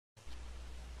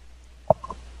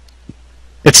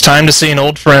It's time to see an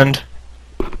old friend.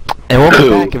 And welcome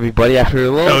back, everybody. After a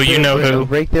little you know who.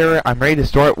 break there, I'm ready to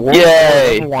start War.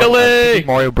 Yay! Billy!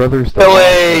 Mario Brothers.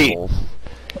 Billy!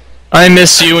 I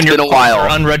miss you and your Been a while.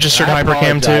 unregistered I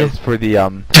Hypercam too. apologize for the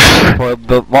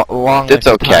long It's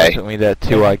time okay. it took me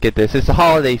to get this. It's the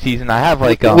holiday season. I have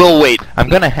like We'll wait. I'm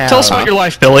gonna have Tell us about your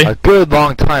life, Billy. a good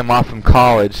long time off from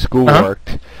college, schoolwork.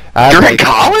 You're in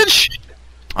college?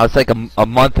 It's like a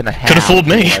month and a half. Could've fooled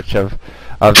me. pretty much of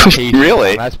vacation.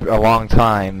 Really? That's a long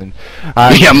time. And,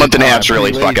 Yeah, a month and a half's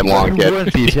really pretty lazy, fucking long, so it kid.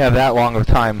 wouldn't be if you have that long of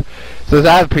time. So it's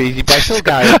not pretty easy, but I still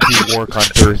got to do work on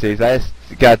Thursdays. I just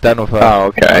got done with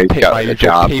okay. Got my your usual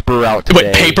job. paper route today.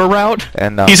 Wait, paper route?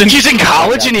 And, He's in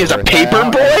college and he has a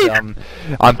paper boy? And,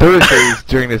 on Thursdays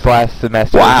during this last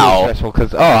semester, Wow. it was stressful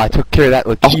because I took care of that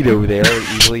Lakido there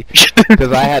easily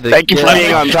because I had to. Thank you for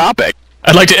being on topic.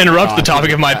 I'd like to interrupt the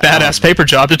topic of my badass paper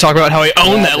job to talk about how I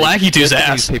own that Lackey-Two's ass.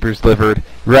 Newspapers delivered.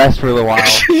 Rest for a little while.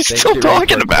 He's then still get ready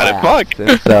talking for about it, class. fuck.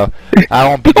 And so I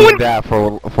won't be doing that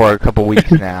for a couple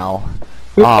weeks now.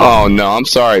 Oh no, I'm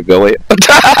sorry, Billy.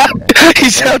 He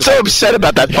sounds so upset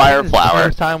about that fire This is the flower.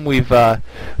 first time we've run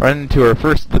into our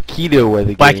first Lakido of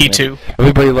the game. Lackey-Two.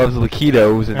 Everybody loves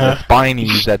Lakitos and the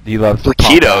Spinies that he loves. to pop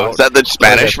Lakido, out. is that the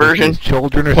Spanish Whether version? his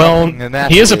children or Well, something, and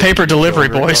that's he is a what it paper delivery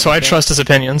children boy, so I something. trust his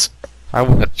opinions. I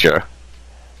would. Sure.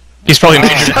 He's probably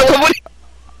majored. I love when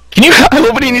Can you I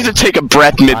love when he needs to take a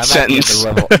breath I'm at the mid-sentence.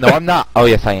 level. No, I'm not. Oh,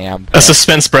 yes, I am. a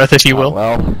suspense breath, if you Oh, will?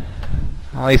 well,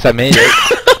 at least I made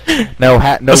it. No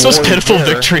hat. No. That's the most worries pitiful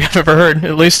there. victory I've ever heard.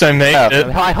 At least I made it.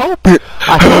 I hope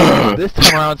this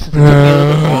time around, since it took me a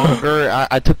little bit longer,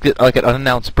 I took it like an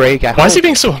unannounced break. Why is he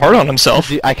being so hard on himself?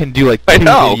 I can do like I two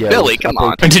know, videos, Billy, come upload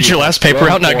on. two And did your videos, last paper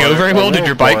route not go very well? Did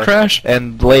your bike crash?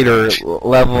 And later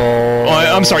level. Oh,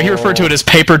 I'm sorry, he referred to it as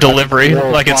paper delivery,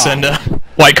 World like it's in five.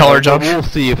 white-collar But jobs. We'll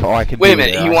see if I can. Wait a do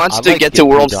minute, it. he wants I'd to like get to it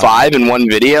World done. 5 in one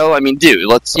video? I mean, dude,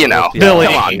 let's, Billy.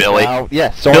 come on, Billy.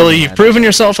 Yeah, sorry, Billy, man. you've proven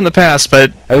yourself in the past,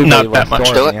 but Everybody not that loves much.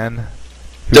 Sorry, man.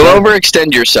 Don't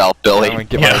overextend yourself, I'm Billy. gonna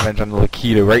get Yeah. my revenge on the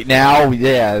Lakido right now.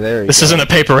 Yeah, there. This go. isn't a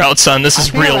paper route, son. This I is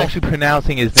think I'm real. actually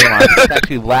pronouncing his name. I think it's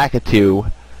actually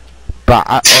Lakitu, but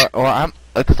I'm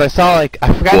because I saw like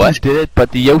I forgot What? who did it,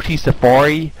 but the Yoshi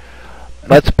Safari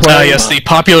Let's Play. Yes, the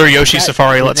popular Yoshi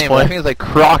Safari His Let's name, Play. I think it's like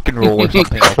Croc and Roll or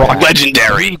something like that.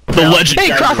 Legendary. The legend Hey,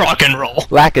 Croc rock and roll.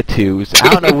 Lakitus. I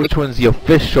don't know which one's the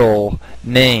official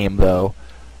name though.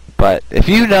 But if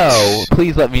you know,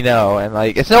 please let me know. And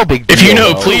like, it's no big deal. If you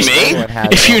know, though. please. Everyone has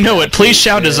If you their know it, please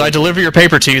shout as I Lakitu, deliver your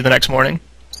paper to you the next morning.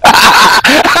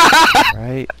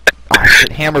 Right? Oh,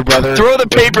 shit, Hammer Brother. Throw the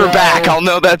paper No- back, I'll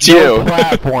know that's no you.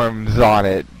 platforms on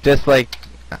it. Just like.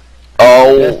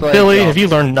 Oh, Just like Billy, have you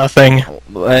learned nothing?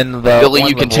 And the Billy, one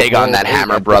you can level take on that world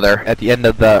hammer, at the- brother. At the end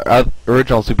of the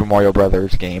original Super Mario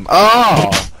Brothers game. Oh!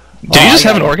 Did you just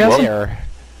have an orgasm?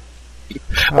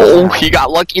 oh, he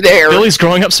got lucky there. Billy's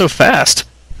growing up so fast.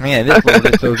 Man, this one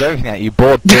just throws everything at you.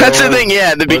 Bullet That's the bills, thing,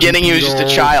 yeah, in the beginning he was just a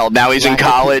Beetles, child, now he's in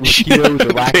college. Lakitos, or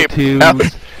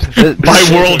Lakitus.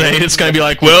 By World 8, it's gonna be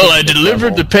like, well, I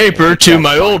delivered the paper to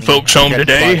my old folks home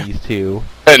today. Too.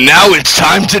 And now it's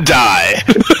time to die.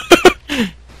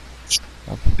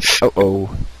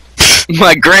 Uh-oh.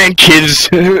 My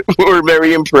grandkids were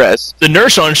very impressed. The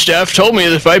nurse on staff told me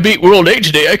that if I beat World 8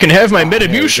 today, I can have my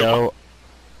Metamucil.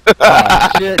 Oh,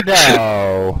 shit,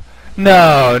 no.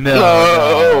 No, no.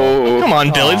 No. Come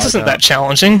on, Billy, this isn't that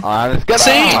challenging. Honest See?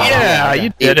 Yeah,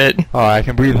 you did it. Oh, I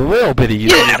can breathe a little bit easier.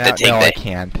 didn't have to now. take No, I that.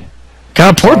 can't.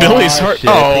 God, poor Billy's heart. Shit.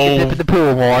 Take a dip Oh. in the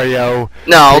pool, Mario.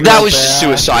 No, Bring that up was just that.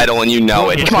 suicidal and you know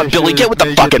it. Come on, Billy, get with the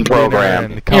Make it fucking smoother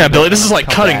program. and come Yeah, Billy, this is like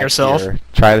come cutting back yourself. here.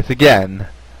 Try this again.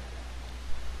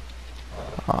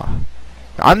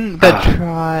 I'm gonna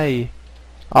try.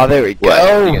 Oh, there we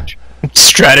go. What?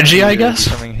 Strategy, I guess?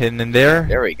 Something hidden in there.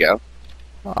 There we go.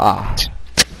 Ah.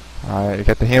 Alright, you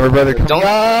got the Hammer Brother coming Don't-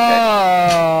 up.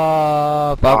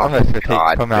 I'm just gonna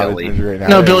God, come out of Billy. his misery right now.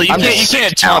 No, There Billy, we you go.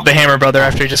 can't taunt the Hammer Brother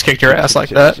after he just kicked your ass like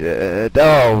that. Shit.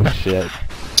 Oh shit.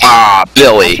 Ah, I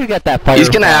Billy. should get that fire He's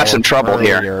gonna have flower some trouble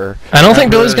here. earlier. I don't think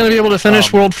Remember, Billy's gonna be able to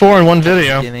finish World 4 in one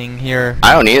video. beginning here.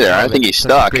 I don't either. I think he's Such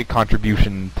a stuck. Great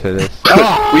contribution to this.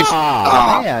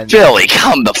 Oh, man. Billy,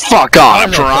 come the fuck on.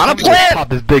 A piranha plant?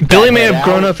 Pop his big Billy fat may head have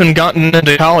grown out. up and gotten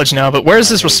into college now, but where's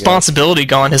his responsibility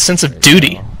gone, his sense of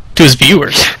duty to his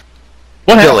viewers?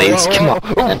 What Billy, happened? come on.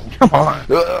 Come on.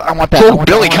 I want that. Oh, I want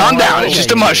Billy, that, calm I want down. that. It's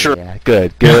just a mushroom. Yeah,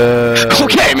 good, good.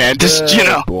 Okay, man, just,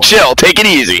 Good boy. chill. Take it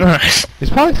easy. Alright.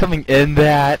 There's probably something in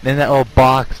that little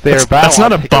box there. but I That's don't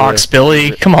not a wanna take box, risk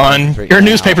Billy. Come on. right You're a now.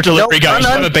 newspaper delivery Nope, guy. You no,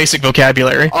 should no. have a basic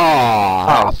vocabulary.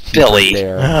 Oh, Billy.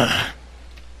 There. Ugh.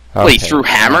 Wait, he threw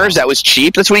hammers? That was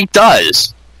cheap? That's what he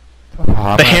does. Oh,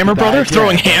 I'm The gonna Hammer die Brother again.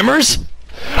 throwing hammers?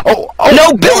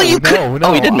 No, Billy, you could. no,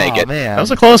 Oh, he did make it. Man. That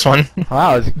was a close one.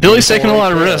 Wow, Billy's taking a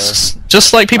lot of risks.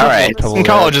 Just like people Alright. in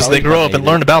college as they grow up and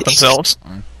learn about themselves.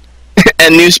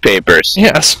 And newspapers.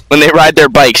 Yes. When they ride their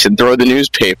bikes and throw the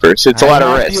newspapers, it's a lot of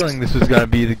I had a risk. feeling this was going to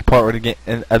be the part where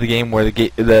the game where the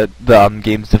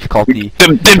game's difficulty.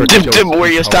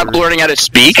 Where you stop learning how to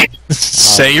speak?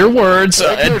 Say your words.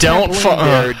 Don't.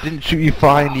 Didn't you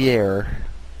find the air?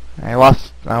 I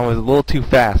was a little too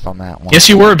fast on that one. Yes,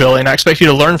 you were, Billy, and I expect you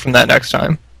to learn from that next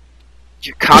time.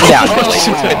 Calm down, Billy.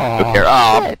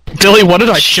 Oh, Billy, what did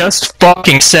I just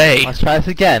fucking say? let's try this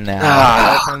again now.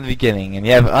 Start from the beginning, and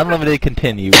you have unlimited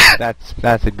continue. That's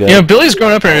a good. You know, Billy's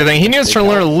grown up and everything. He needs to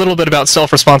learn a little bit about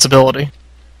self-responsibility.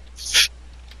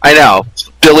 I know.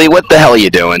 Billy, what the hell are you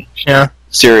doing? Yeah.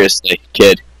 Seriously,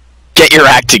 kid. Get your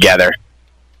act together.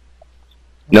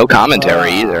 No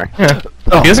commentary either. Yeah.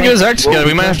 If he doesn't get his act together,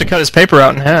 we might have to cut his paper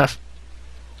out in half.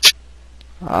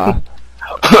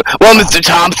 Well, Mr.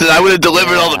 Thompson, I would have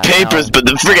delivered all the papers, but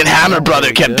the friggin' Hammer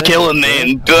brother kept killing me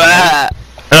and...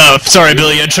 Oh, sorry,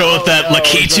 Billy. You had trouble with that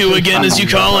Lakitu again, as you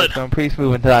call it. I'm pretty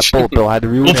smooth into that bullet bill. I had to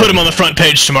We'll put him on the front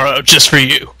page tomorrow, just for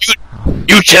you.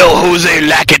 You tell Jose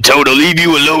Lakitu to leave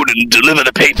you alone and deliver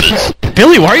the papers.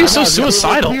 Billy, why are you so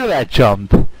suicidal? Clear that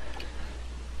jump.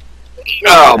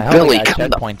 Oh, I Billy, got a come the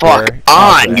checkpoint fuck there.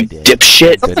 on, you I did.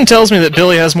 dipshit. Something tells me that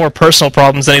Billy has more personal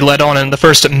problems than he let on in the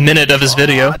first minute of his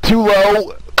video. Too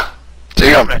low.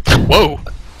 Damn it. Whoa.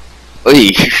 Oy.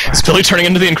 Is Billy turning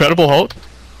into the Incredible Hulk?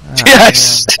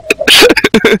 Yes!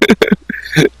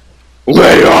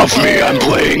 Lay off me, I'm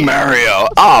playing Mario.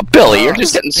 Oh, Billy, you're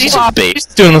just getting sloppy. He's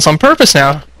doing this on purpose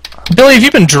now. Billy, have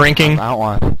you been drinking? I don't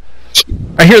want.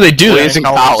 I hear they do Well, that he's in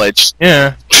college.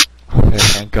 Yeah. Okay,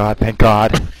 thank God, thank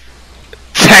God.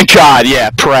 Thank God, yeah,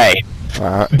 pray.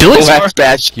 Billy's Well, heart,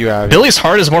 that's bad. You have Billy's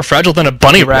heart is more fragile than a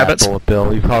bunny rabbit's. Bullet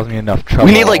bill. You caused me enough trouble.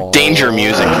 We need, like, danger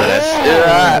music for this.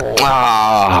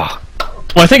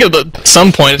 Well, I think at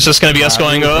some point it's just going to be us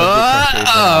going,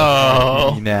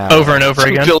 oh, over and over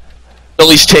again.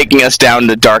 Billy's taking us down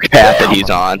the dark path that he's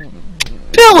on.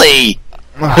 Billy!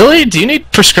 Billy, do you need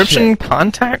prescription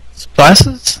contacts,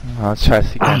 glasses? Let's try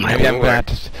this again. Oh, my Maybe I'm Lord. gonna have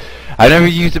to. I've never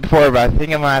used it before, but I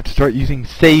think I'm gonna have to start using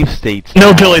save states.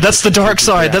 No, now. Billy, that's the dark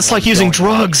side. That's like using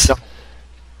drugs.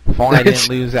 If only I didn't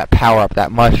lose that power up,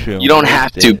 that mushroom. You don't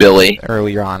have to, wasted Billy.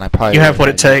 Earlier on, I probably. You have what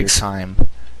would've it had easier takes. Time.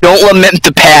 Don't lament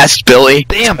the past, Billy.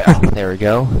 Damn it! Oh, there we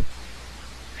go.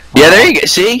 Yeah, there you go.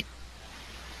 See?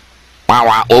 Wah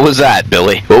wah. What was that,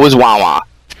 Billy? What was wah wah?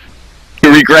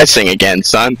 You're regressing again,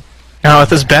 son. Now,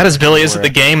 with as bad as Billy is at the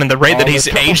game and the rate that he's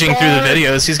aging through the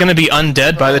videos, he's going to be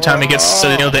undead by the time he gets to,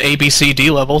 the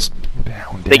ABCD levels.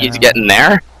 Down, Think he's getting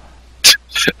there?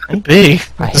 Could be.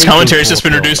 I His hate commentary's those just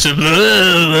been bullet reduced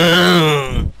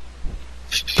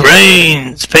to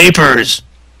brains, papers.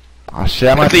 Oh shit!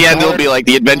 I'm At the end, it'll be like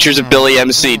The Adventures of Billy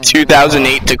MC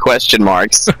 2008 to question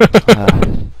marks.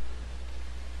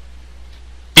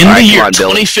 In All right, the come year on,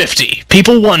 Billy. 2050,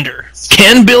 people wonder,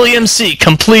 can Billy MC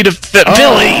complete a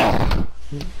Billy?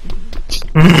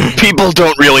 People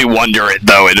don't really wonder it,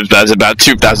 though. That's about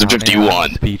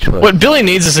 2051. Speechless. What Billy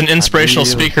needs is an inspirational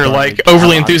speaker like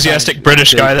overly enthusiastic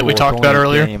British guy that we talked about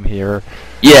earlier. Here.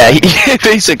 Yeah,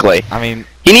 basically. I mean,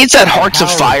 He needs that Hearts of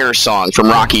Fire song from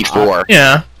Rocky 4.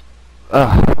 Yeah.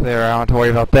 there. I don't have to worry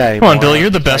about that. Come on, anymore. Billy, you're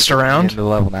the I'm best trying to get around. into the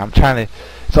level now. I'm trying to.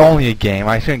 It's only a game.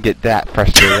 I shouldn't get that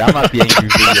frustrated. I'm not the angry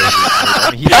video. I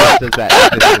mean, he does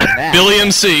that. Billy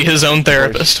MC, his own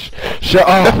therapist. Shut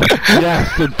up.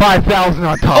 Yes, and 5,000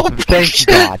 on top of it. Thank you,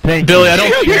 God. Thank Billy, you. I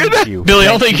don't Thank you. Billy, I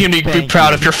don't Thank think you can be Thank proud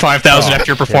you. of your 5,000 after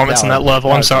your shit, performance on that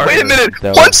level. I'm sorry. Wait a minute.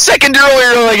 That 1 was- second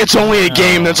earlier, like, it's only a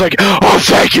game that's like, oh,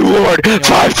 thank you, Lord.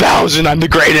 5,000, I'm the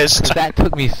greatest. That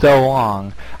took me so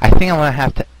long. I think I'm gonna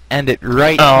have to end it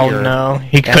right Oh here. no,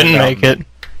 he couldn't make it.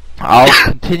 I'll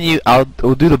continue.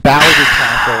 We'll do the Battle of the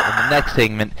Castle in the next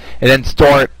segment, and then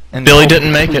start. And Billy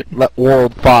didn't make it.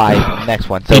 World 5 in the next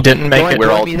one. So He didn't make join- it. We're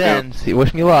join all me then. See,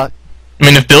 wish me luck. I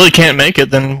mean, if Billy can't make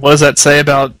it, then what does that say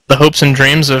about the hopes and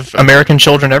dreams of American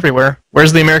children everywhere?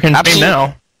 Where's the American dream Absolutely.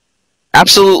 now?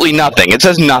 Absolutely nothing. It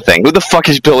says nothing. Who the fuck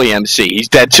is Billy MC? He's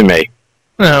dead to me.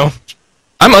 No.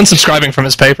 I'm unsubscribing from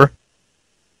his paper.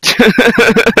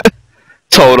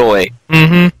 Totally.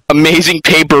 Mm-hmm. Amazing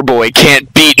Paperboy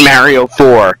can't beat Mario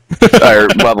 4. Or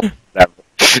level, whatever.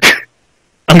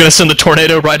 I'm gonna send the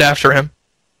tornado right after him.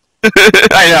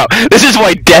 I know. This is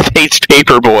why Death hates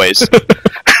Paperboys.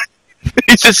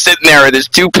 He's just sitting there with his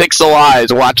 2 pixel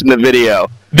eyes watching the video.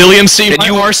 Billy MC, And my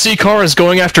you- RC car is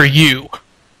going after you.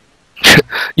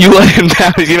 You let him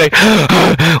down. He's like,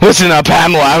 listen up,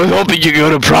 Pamela. I was hoping you could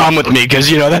go to prom with me because,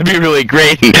 that'd be really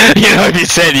great. And, if you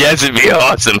said yes, it'd be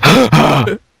awesome.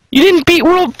 You didn't beat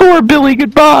World 4, Billy.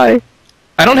 Goodbye.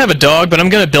 I don't have a dog, but I'm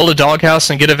gonna build a doghouse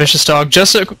and get a vicious dog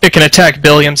just so it can attack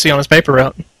Billy MC on his paper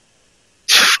route.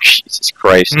 Jesus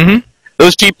Christ. Mm-hmm.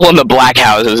 Those people in the black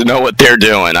houses know what they're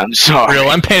doing. I'm sorry. Real,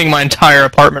 I'm painting my entire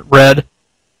apartment red.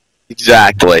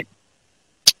 Exactly.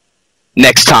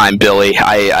 Next time, Billy,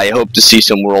 I hope to see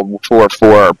some World War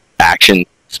 4 action.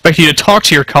 Expect you to talk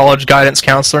to your college guidance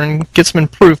counselor and get some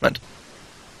improvement.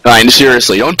 Fine,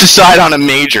 seriously, don't decide on a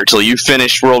major till you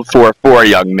finish World War 4,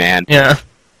 young man. Yeah.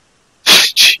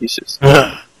 Jesus.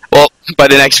 Well, by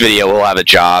the next video, we'll have a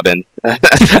job and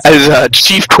as a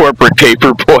chief corporate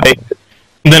paper boy.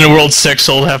 Then in World 6,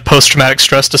 we'll have post-traumatic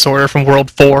stress disorder from World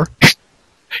 4.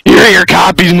 Here are your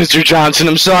copies, Mr. Johnson.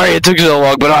 I'm sorry it took so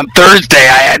long, but on Thursday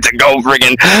I had to go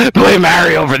friggin' play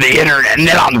Mario over the internet, and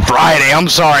then on Friday, I'm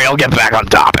sorry, I'll get back on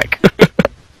topic.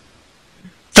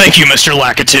 Thank you, Mr.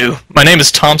 Lakitu. My name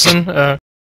is Thompson.